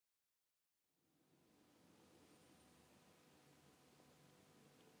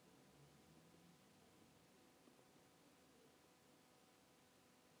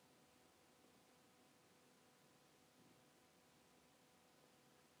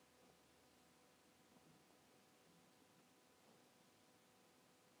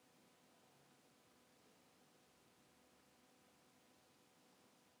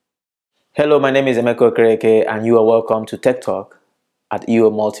Hello, my name is Emeko Kereke and you are welcome to Tech Talk at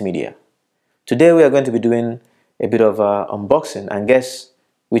EO Multimedia. Today we are going to be doing a bit of unboxing, and guess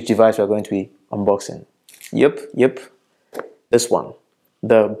which device we are going to be unboxing? Yep, this one.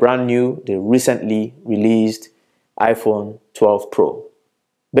 The brand new, the recently released iPhone 12 Pro.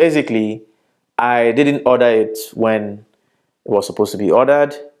 Basically, I didn't order it when it was supposed to be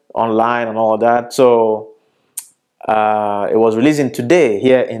ordered online and all that. So it was releasing today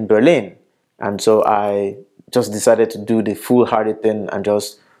here in Berlin. And so I just decided to do the foolhardy thing and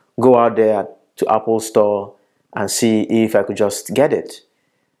just go out there to Apple Store and see if I could just get it.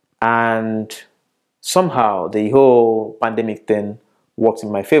 And somehow the whole pandemic thing worked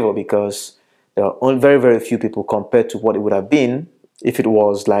in my favor because there are only very few people compared to what it would have been if it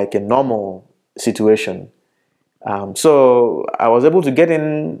was like a normal situation. So I was able to get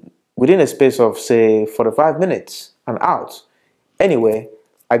in within a space of say 45 minutes and out. Anyway,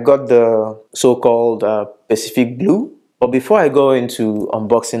 I got the so-called Pacific Blue. But before I go into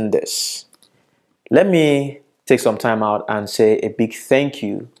unboxing this, let me take some time out and say a big thank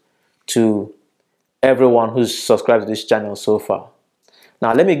you to everyone who's subscribed to this channel so far.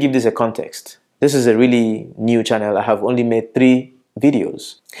 Now, let me give this a context. This is a really new channel. I have only made 3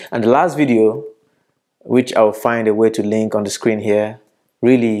 videos. And the last video, which I'll find a way to link on the screen here,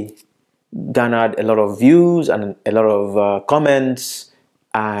 really garnered a lot of views and a lot of comments.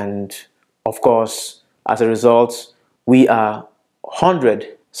 And of course, as a result, we are 100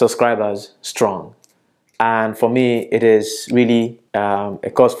 subscribers strong. And for me, it is really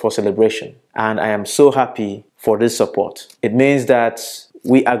a cause for celebration. And I am so happy for this support. It means that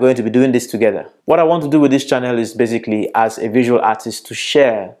we are going to be doing this together. What I want to do with this channel is basically, as a visual artist, to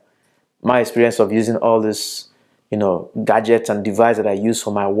share my experience of using all this, gadgets and devices that I use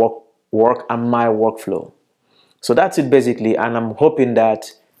for my work and my workflow. So that's it basically, and I'm hoping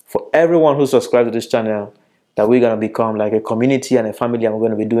that for everyone who subscribes to this channel, that we're going to become like a community and a family, and we're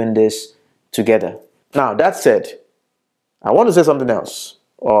going to be doing this together. Now, that said, I want to say something else,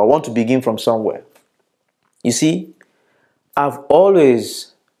 or I want to begin from somewhere. You see, I've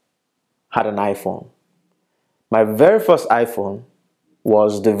always had an iPhone. My very first iPhone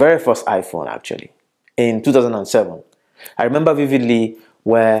was the very first iPhone, actually, in 2007. I remember vividly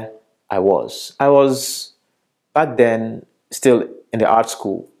where I was. I was back then still in the art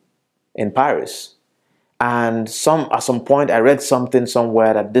school in Paris. And at some point I read something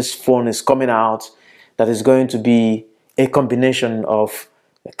somewhere that this phone is coming out that is going to be a combination of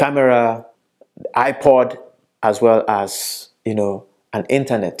the camera, the iPod, as well as, an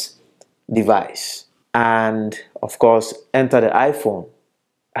internet device. And of course, enter the iPhone.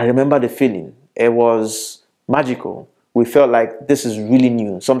 I remember the feeling. It was magical. We felt like this is really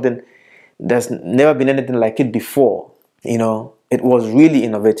new, something there's never been anything like it before. It was really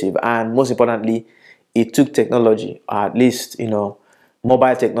innovative, and most importantly, it took technology, or at least,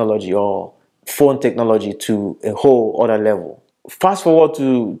 mobile technology or phone technology to a whole other level. Fast forward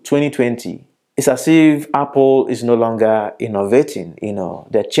to 2020, it's as if Apple is no longer innovating.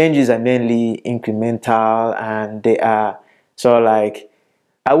 Their changes are mainly incremental, and they are sort of like,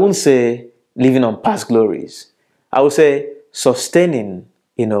 I wouldn't say living on past glories. I would say sustaining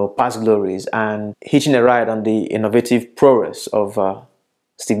past glories and hitching a ride on the innovative prowess of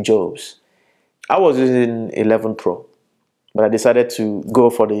Steve Jobs. I was using 11 Pro, but I decided to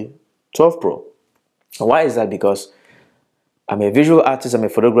go for the 12 Pro. And why is that? Because I'm a visual artist, I'm a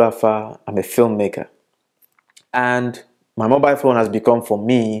photographer, I'm a filmmaker. And my mobile phone has become for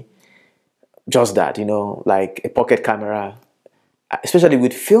me just that, like a pocket camera, especially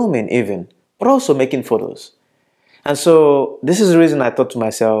with filming even, but also making photos. And so this is the reason I thought to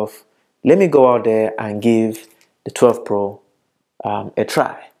myself, let me go out there and give the 12 Pro a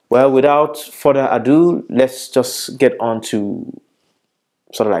try. Well, without further ado, let's just get on to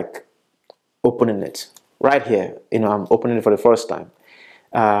sort of like opening it. Right here, I'm opening it for the first time.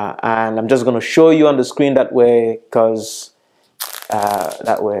 And I'm just going to show you on the screen that way, because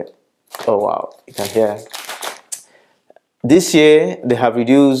that way, oh wow, you can hear. This year, they have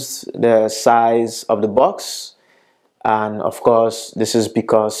reduced the size of the box. And of course, this is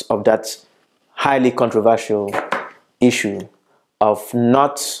because of that highly controversial issue of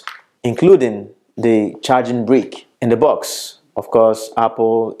not including the charging brick in the box. Of course,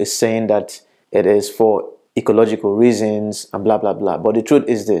 Apple is saying that it is for ecological reasons and blah, blah, blah. But the truth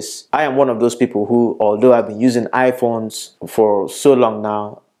is this. I am one of those people who, although I've been using iPhones for so long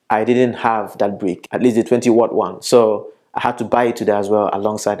now, I didn't have that brick, at least the 20-watt one. So I had to buy it today as well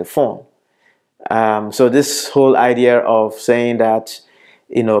alongside the phone. So this whole idea of saying that,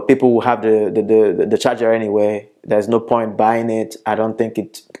 people will have the charger anyway there's no point buying it. I don't think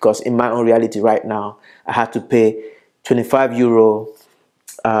it, because in my own reality right now, I had to pay 25 euro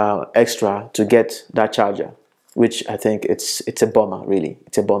extra to get that charger, which I think it's a bummer, really.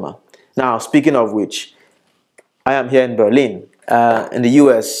 It's a bummer. Now, speaking of which, I am here in Berlin. In the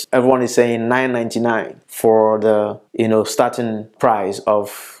US, everyone is saying $999 for the starting price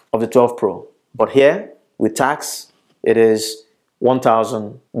of the 12 Pro. But here, with tax, it is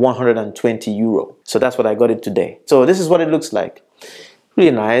 1,120 euro. So that's what I got it today. So this is what it looks like.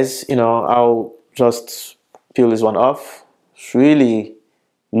 Really nice. I'll just peel this one off. It's really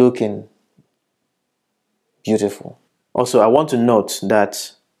looking beautiful. Also, I want to note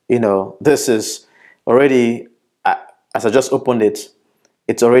that this is already, as I just opened it,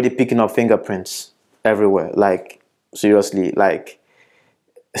 it's already picking up fingerprints everywhere. Like, seriously, like,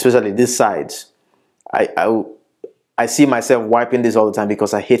 especially this side. I see myself wiping this all the time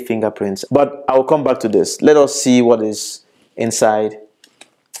because I hate fingerprints. But I will come back to this. Let us see what is inside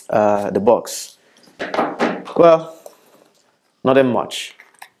the box. Well, nothing much.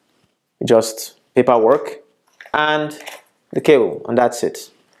 Just paperwork and the cable, and that's it.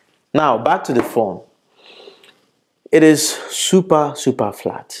 Now, back to the phone. It is super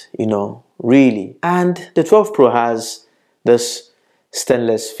flat, really. And the 12 Pro has this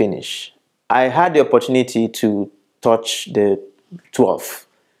stainless finish. I had the opportunity to touch the 12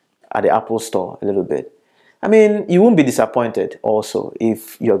 at the Apple store a little bit. I mean, you won't be disappointed also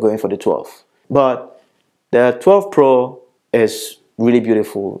if you're going for the 12. But the 12 Pro is really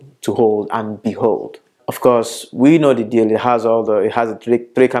beautiful to hold and behold. Of course, we know the deal. It has the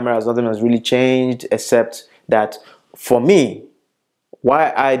three cameras. Nothing has really changed, except that for me,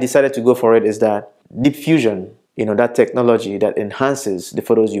 why I decided to go for it is that Deep Fusion, that technology that enhances the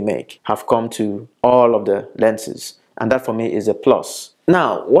photos you make, have come to all of the lenses. And that for me is a plus.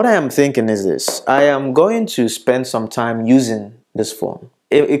 Now, what I am thinking is this. I am going to spend some time using this phone.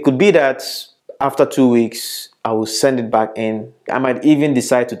 It could be that after 2 weeks, I will send it back in. I might even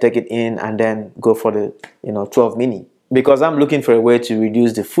decide to take it in and then go for the 12 mini, because I'm looking for a way to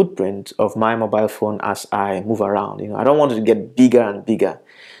reduce the footprint of my mobile phone as I move around. I don't want it to get bigger and bigger.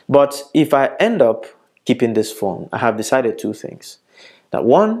 But if I end up keeping this phone, I have decided two things. That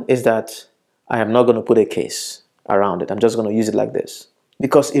one is that I am not going to put a case around it. I'm just going to use it like this,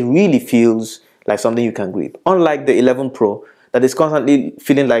 because it really feels like something you can grip. Unlike the 11 Pro that is constantly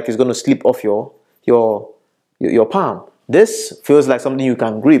feeling like it's going to slip off your palm. This feels like something you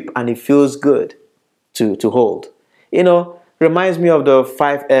can grip, and it feels good to hold. Reminds me of the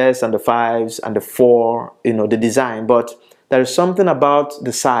 5S and the 5s and the 4, the design, but there is something about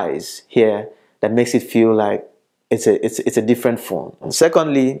the size here that makes it feel like it's a different phone. And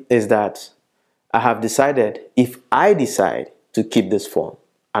secondly is that I have decided, if I decide to keep this phone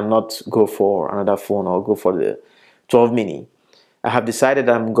and not go for another phone or go for the 12 mini, I have decided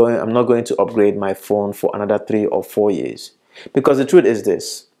I'm not going to upgrade my phone for another 3 or 4 years. Because the truth is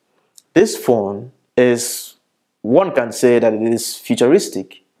this phone is, one can say that it is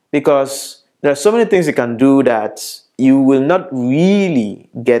futuristic, because there are so many things you can do that you will not really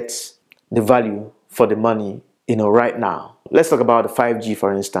get the value for the money, right now. Let's talk about the 5G,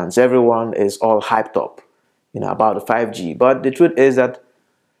 for instance. Everyone is all hyped up, about the 5G. But the truth is that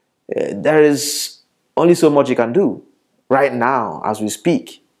there is only so much you can do right now as we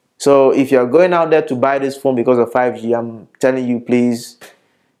speak. So if you're going out there to buy this phone because of 5G, I'm telling you, please,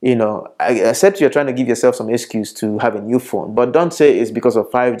 except you're trying to give yourself some excuse to have a new phone, but don't say it's because of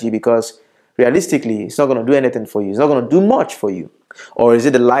 5G, because realistically, it's not going to do anything for you. It's not going to do much for you. Or is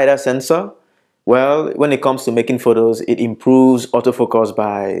it the LiDAR sensor? Well, when it comes to making photos, it improves autofocus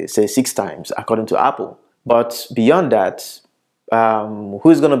by, say, 6 times, according to Apple. But beyond that,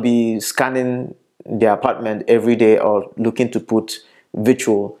 who's going to be scanning their apartment every day or looking to put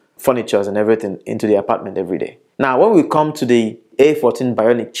virtual furnitures and everything into the apartment every day? Now, when we come to the A14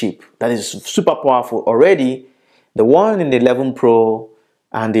 Bionic chip, that is super powerful already. The one in the 11 Pro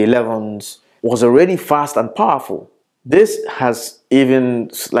and the 11s was already fast and powerful. This has even,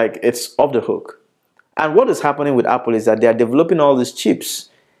 like, it's off the hook. And what is happening with Apple is that they are developing all these chips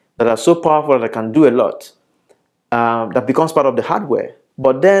that are so powerful that can do a lot, that becomes part of the hardware.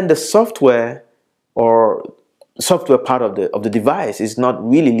 But then the software part of the device is not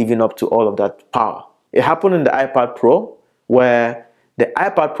really living up to all of that power. It happened in the iPad Pro, where the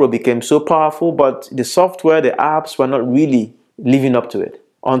iPad Pro became so powerful, but the software, the apps were not really living up to it,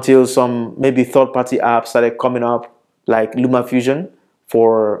 until some maybe third-party apps started coming up, like LumaFusion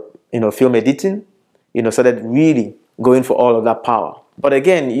for film editing, started really going for all of that power. But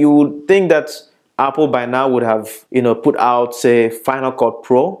again, you would think that Apple by now would have put out, say, Final Cut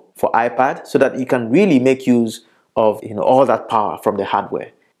Pro for iPad, so that you can really make use of all that power from the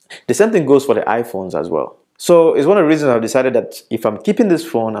hardware. The same thing goes for the iPhones as well. So it's one of the reasons I've decided that if I'm keeping this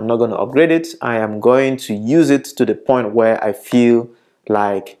phone, I'm not going to upgrade it. I am going to use it to the point where I feel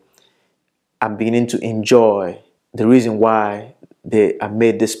like I'm beginning to enjoy the reason why they are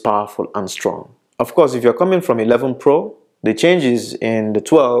made this powerful and strong. Of course, if you're coming from 11 Pro, the changes in the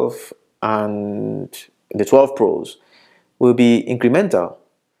 12 and the 12 Pros will be incremental.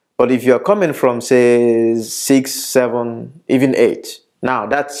 But if you're coming from, say, 6, 7, even 8, now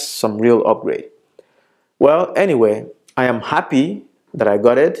that's some real upgrade. Well, anyway, I am happy that I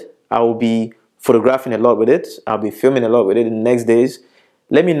got it. I will be photographing a lot with it. I'll be filming a lot with it in the next days.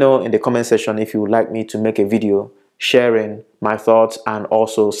 Let me know in the comment section if you would like me to make a video sharing my thoughts and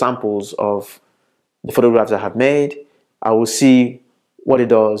also samples of the photographs I have made. I will see what it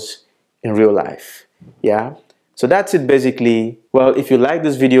does in real life. Yeah. So that's it basically. Well, if you like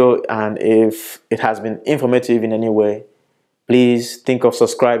this video and if it has been informative in any way, please think of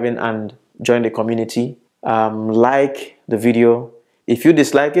subscribing and join the community. Like the video. If you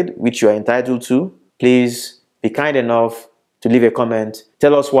dislike it, which you are entitled to, please be kind enough to leave a comment.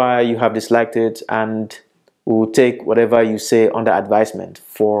 Tell us why you have disliked it, and we'll take whatever you say under advisement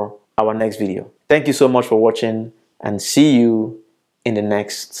for our next video. Thank you so much for watching, and see you in the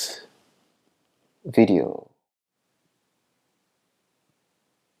next video.